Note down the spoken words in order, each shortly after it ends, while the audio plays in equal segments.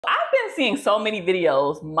I've been seeing so many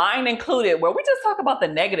videos, mine included, where we just talk about the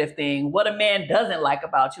negative thing, what a man doesn't like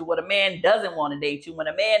about you, what a man doesn't want to date you, when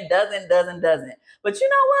a man doesn't. But you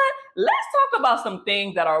know what? Let's talk about some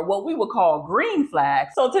things that are what we would call green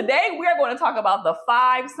flags. So today we are going to talk about the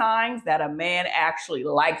 5 signs that a man actually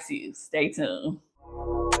likes you. Stay tuned.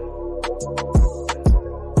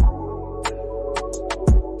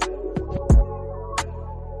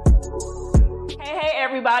 Hey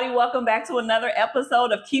everybody, welcome back to another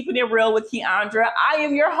episode of Keeping It Real with Keandra. I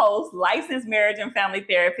am your host, licensed marriage and family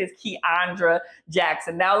therapist Keandra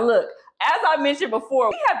Jackson. Now look, as I mentioned before,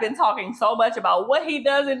 we have been talking so much about what he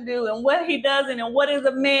doesn't do and what he doesn't and what is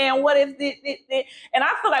a man, what is this. And I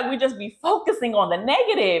feel like we just be focusing on the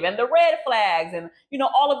negative and the red flags and,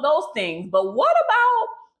 all of those things. But what about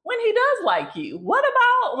when he does like you? What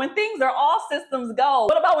about when things are all systems go?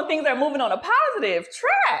 What about when things are moving on a positive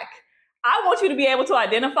track? I want you to be able to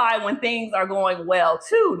identify when things are going well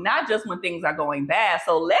too, not just when things are going bad.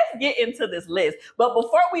 So let's get into this list. But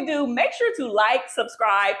before we do, make sure to like,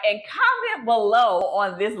 subscribe, and comment below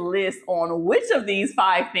on this list on which of these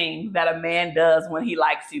 5 things that a man does when he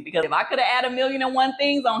likes you. Because if I could have added 1,000,001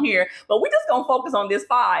 things on here, but we're just going to focus on this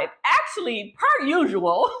 5. Actually, per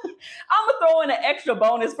usual, I'm going to throw in an extra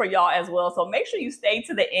bonus for y'all as well. So make sure you stay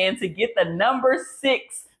to the end to get the number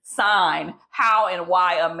 6 sign how and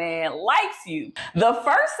why a man likes you. The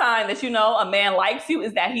first sign that a man likes you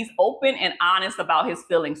is that he's open and honest about his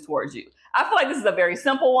feelings towards you. I feel like this is a very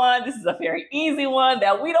simple one. This is a very easy one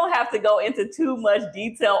that we don't have to go into too much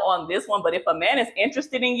detail on this one. But if a man is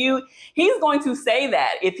interested in you, he's going to say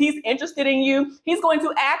that. If he's interested in you, he's going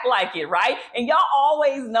to act like it, right? And y'all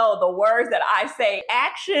always know the words that I say,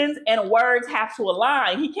 actions and words have to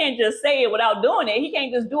align. He can't just say it without doing it. He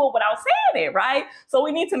can't just do it without saying it, right? So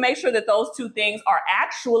we need to make sure that those 2 things are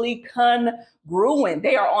actually congruent.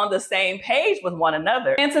 They are on the same page with one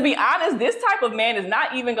another. And to be honest, this type of man is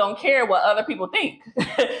not even going to care what other people think.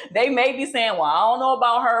 They may be saying, well, I don't know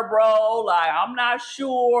about her, bro. Like, I'm not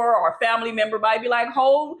sure. Or a family member might be like,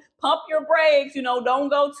 pump your brakes. Don't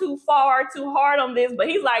go too far, too hard on this. But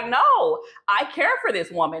he's like, no, I care for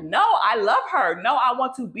this woman. No, I love her. No, I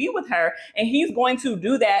want to be with her. And he's going to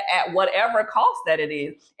do that at whatever cost that it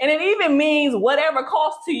is. And it even means whatever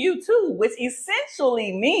cost to you too, which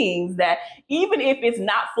essentially means that even if it's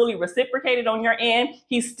not fully reciprocated on your end,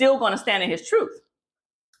 he's still going to stand in his truth.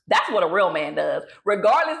 That's what a real man does.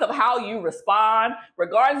 Regardless of how you respond,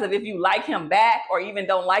 regardless of if you like him back or even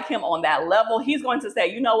don't like him on that level, he's going to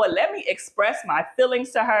say, you know what, let me express my feelings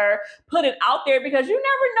to her, put it out there, because you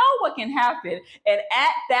never know what can happen. And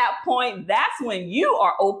at that point, that's when you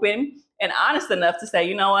are open and honest enough to say,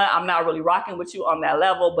 you know what, I'm not really rocking with you on that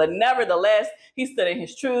level. But nevertheless, he stood in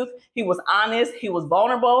his truth. He was honest. He was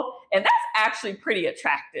vulnerable. And that's actually pretty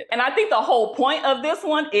attractive. And I think the whole point of this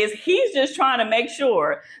one is he's just trying to make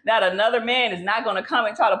sure that another man is not going to come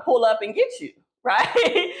and try to pull up and get you.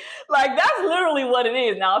 Right? Like, that's literally what it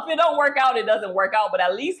is. Now, if it don't work out, it doesn't work out. But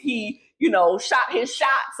at least he, shot his shot,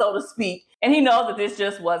 so to speak. And he knows that this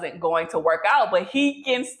just wasn't going to work out. But he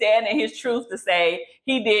can stand in his truth to say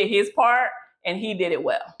he did his part and he did it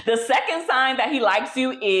well. The second sign that he likes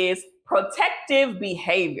you is protective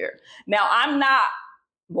behavior. Now, I'm not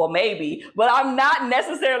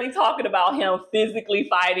necessarily talking about him physically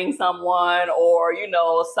fighting someone or,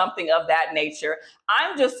 something of that nature.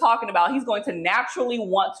 I'm just talking about he's going to naturally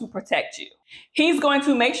want to protect you. He's going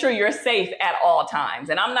to make sure you're safe at all times.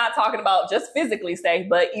 And I'm not talking about just physically safe,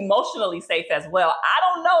 but emotionally safe as well. I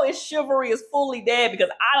don't know if chivalry is fully dead, because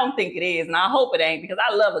I don't think it is. And I hope it ain't, because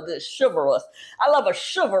I love a good chivalrous. I love a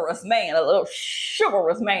chivalrous man, a little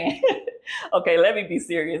chivalrous man. Okay, let me be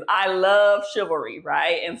serious. I love chivalry,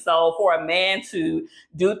 right? And so for a man to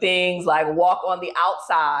do things like walk on the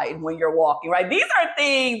outside when you're walking, right? These are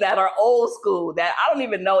things that are old school that I don't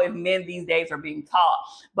even know if men these days are being taught.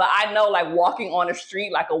 But I know, like, walking on the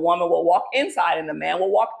street, like a woman will walk inside and the man will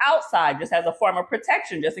walk outside just as a form of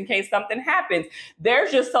protection, just in case something happens.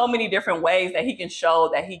 There's just so many different ways that he can show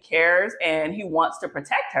that he cares and he wants to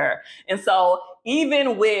protect her. And so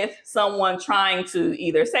even with someone trying to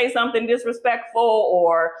either say something disrespectful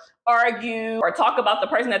or argue or talk about the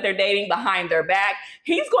person that they're dating behind their back,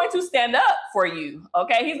 he's going to stand up for you.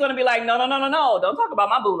 Okay. He's going to be like, no. Don't talk about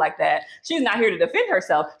my boo like that. She's not here to defend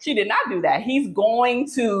herself. She did not do that. He's going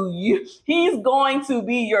to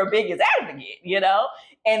be your biggest advocate,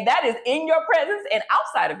 and that is in your presence and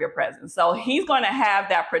outside of your presence. So he's going to have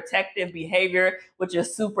that protective behavior, which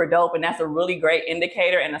is super dope. And that's a really great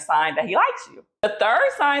indicator and a sign that he likes you. The third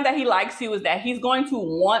sign that he likes you is that he's going to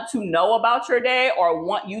want to know about your day or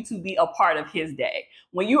want you to be a part of his day.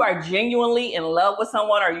 When you are genuinely in love with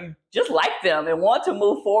someone or you just like them and want to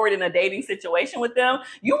move forward in a dating situation with them,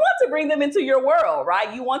 you want to bring them into your world,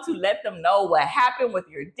 right? You want to let them know what happened with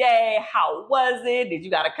your day. How was it? Did you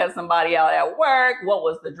got to cut somebody out at work? What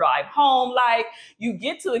was the drive home like? You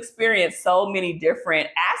get to experience so many different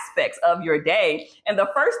aspects of your day. And the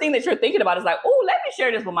first thing that you're thinking about is like, oh, let me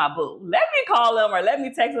share this with my boo. Let me call him or let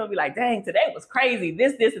me text him and be like, dang, today was crazy.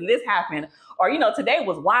 This, and this happened. Or, today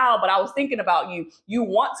was wild, but I was thinking about you. You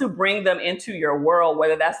want to bring them into your world,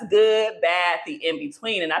 whether that's good, bad, the in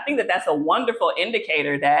between. And I think that that's a wonderful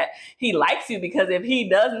indicator that he likes you, because if he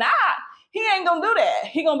does not, he ain't gonna do that.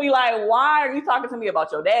 He gonna be like, why are you talking to me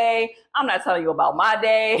about your day? I'm not telling you about my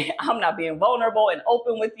day. I'm not being vulnerable and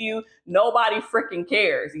open with you. Nobody freaking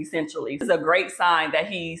cares, essentially. It's a great sign that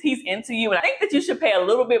he's into you. And I think that you should pay a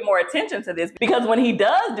little bit more attention to this, because when he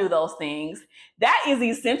does do those things, that is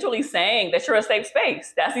essentially saying that you're a safe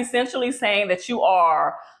space. That's essentially saying that you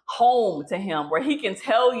are home to him, where he can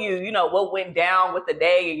tell you, what went down with the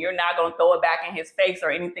day, and you're not going to throw it back in his face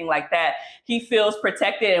or anything like that. He feels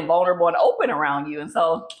protected and vulnerable and open around you. And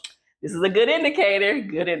so this is a good indicator,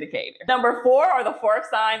 Number 4, or the fourth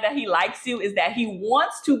sign that he likes you, is that he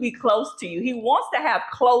wants to be close to you. He wants to have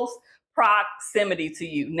close proximity to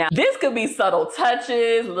you. Now, this could be subtle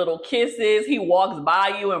touches, little kisses. He walks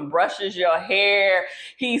by you and brushes your hair.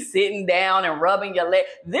 He's sitting down and rubbing your leg.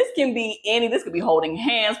 This could be holding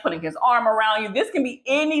hands, putting his arm around you. This can be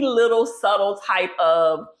any little subtle type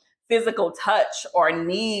of physical touch or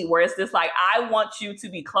need where it's just like, I want you to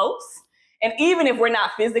be close. And even if we're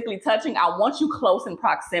not physically touching, I want you close in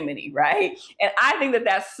proximity, right? And I think that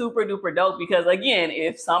that's super duper dope, because again,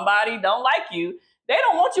 if somebody don't like you, they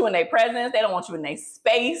don't want you in their presence. They don't want you in their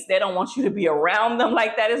space. They don't want you to be around them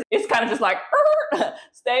like that. It's kind of just like,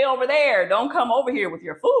 stay over there. Don't come over here with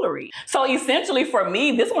your foolery. So essentially for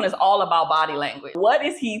me, this one is all about body language. What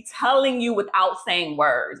is he telling you without saying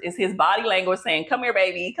words? Is his body language saying, come here,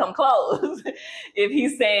 baby, come close? If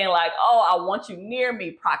he's saying like, oh, I want you near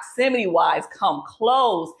me, proximity wise, come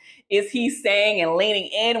close. Is he saying and leaning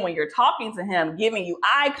in when you're talking to him, giving you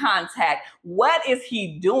eye contact? What is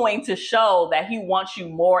he doing to show that he wants you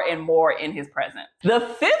more and more in his presence? The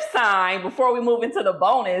fifth sign, before we move into the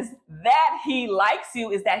bonus, that he likes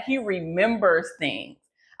you is that he remembers things.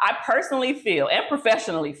 I personally feel and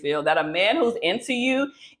professionally feel that a man who's into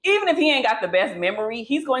you, even if he ain't got the best memory,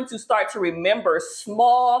 he's going to start to remember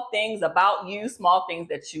small things about you, small things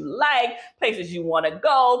that you like, places you want to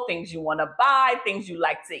go, things you want to buy, things you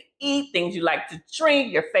like to eat, things you like to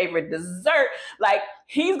drink, your favorite dessert. Like,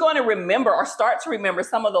 he's going to remember or start to remember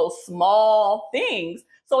some of those small things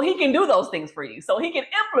so he can do those things for you, so he can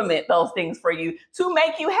implement those things for you to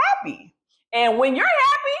make you happy. And when you're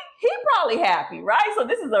happy, he's probably happy, right? So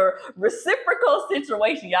this is a reciprocal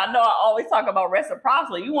situation. Y'all know I always talk about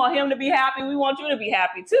reciprocity. You want him to be happy, we want you to be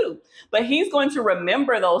happy too. But he's going to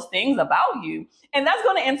remember those things about you, and that's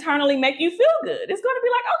going to internally make you feel good. It's going to be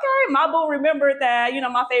like, okay, my boo remembered that,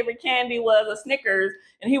 my favorite candy was a Snickers,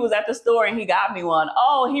 and he was at the store and he got me one.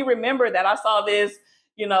 Oh, he remembered that I saw this,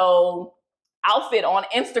 outfit on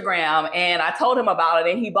Instagram and I told him about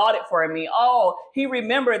it and he bought it for me. Oh, he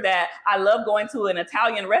remembered that I love going to an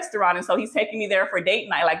Italian restaurant, and so he's taking me there for date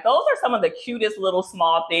night. Like, those are some of the cutest little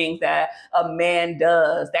small things that a man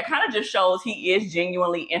does that kind of just shows he is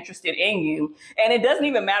genuinely interested in you. And it doesn't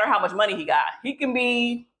even matter how much money he got. He can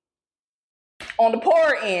be on the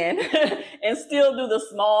poor end and still do the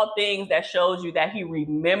small things that shows you that he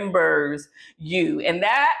remembers you. And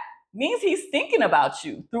that means he's thinking about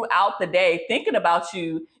you throughout the day, thinking about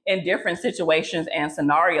you in different situations and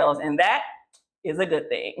scenarios. And that is a good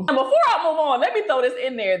thing. And before I move on, let me throw this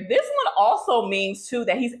in there. This one also means too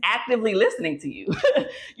that he's actively listening to you.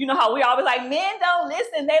 You know how we always like, men don't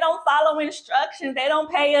listen, they don't follow instructions, they don't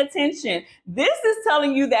pay attention. This is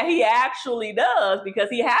telling you that he actually does, because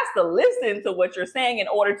he has to listen to what you're saying in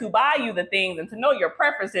order to buy you the things and to know your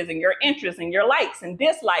preferences and your interests and your likes and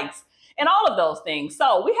dislikes and all of those things.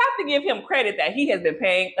 So we have to give him credit that he has been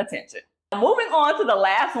paying attention. Moving on to the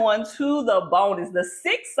last one, to the bonus, the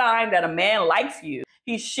sixth sign that a man likes you.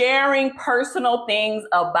 He's sharing personal things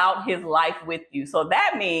about his life with you. So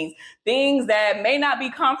that means things that may not be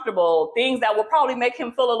comfortable, things that will probably make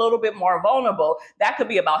him feel a little bit more vulnerable. That could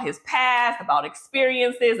be about his past, about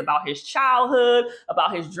experiences, about his childhood,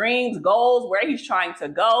 about his dreams, goals, where he's trying to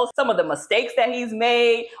go, some of the mistakes that he's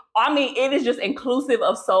made. I mean, it is just inclusive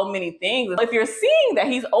of so many things. If you're seeing that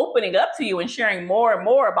he's opening up to you and sharing more and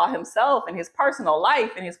more about himself and his personal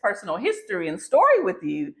life and his personal history and story with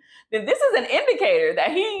you, then this is an indicator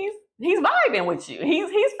that he's vibing with you. He's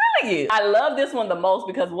feeling you. I love this one the most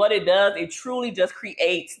because what it does, it truly just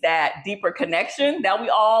creates that deeper connection that we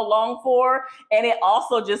all long for. And it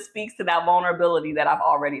also just speaks to that vulnerability that I've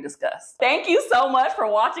already discussed. Thank you so much for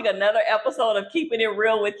watching another episode of Keeping It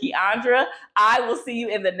Real with Keandra. I will see you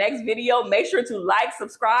in the next video. Make sure to like,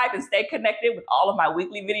 subscribe, and stay connected with all of my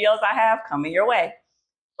weekly videos I have coming your way.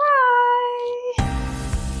 Bye.